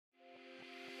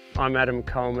I'm Adam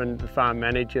Coleman, the farm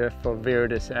manager for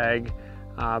Viridis Ag,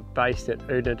 based at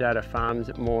Unadada Farms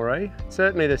at Moree.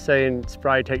 Certainly the see and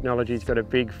spray technology's got a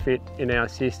big fit in our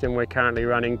system. We're currently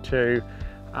running two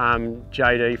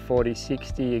JD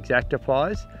 4060 exact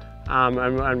applies,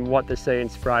 and what the see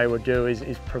and spray will do is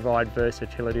provide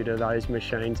versatility to those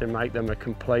machines and make them a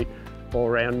complete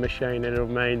all-round machine. And it'll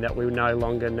mean that we no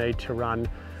longer need to run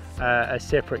a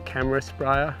separate camera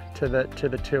sprayer to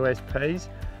the two SPs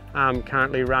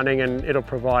currently running, and it'll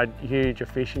provide huge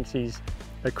efficiencies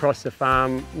across the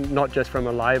farm, not just from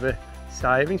a labour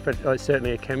savings, but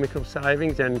certainly a chemical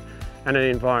savings and an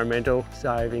environmental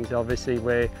savings. Obviously,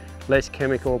 where less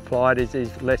chemical applied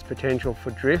is less potential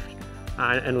for drift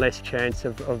and less chance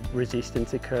of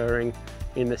resistance occurring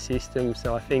in the system.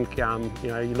 So I think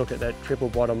you look at that triple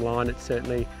bottom line, it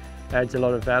certainly adds a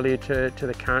lot of value to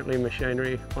the currently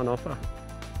machinery on offer.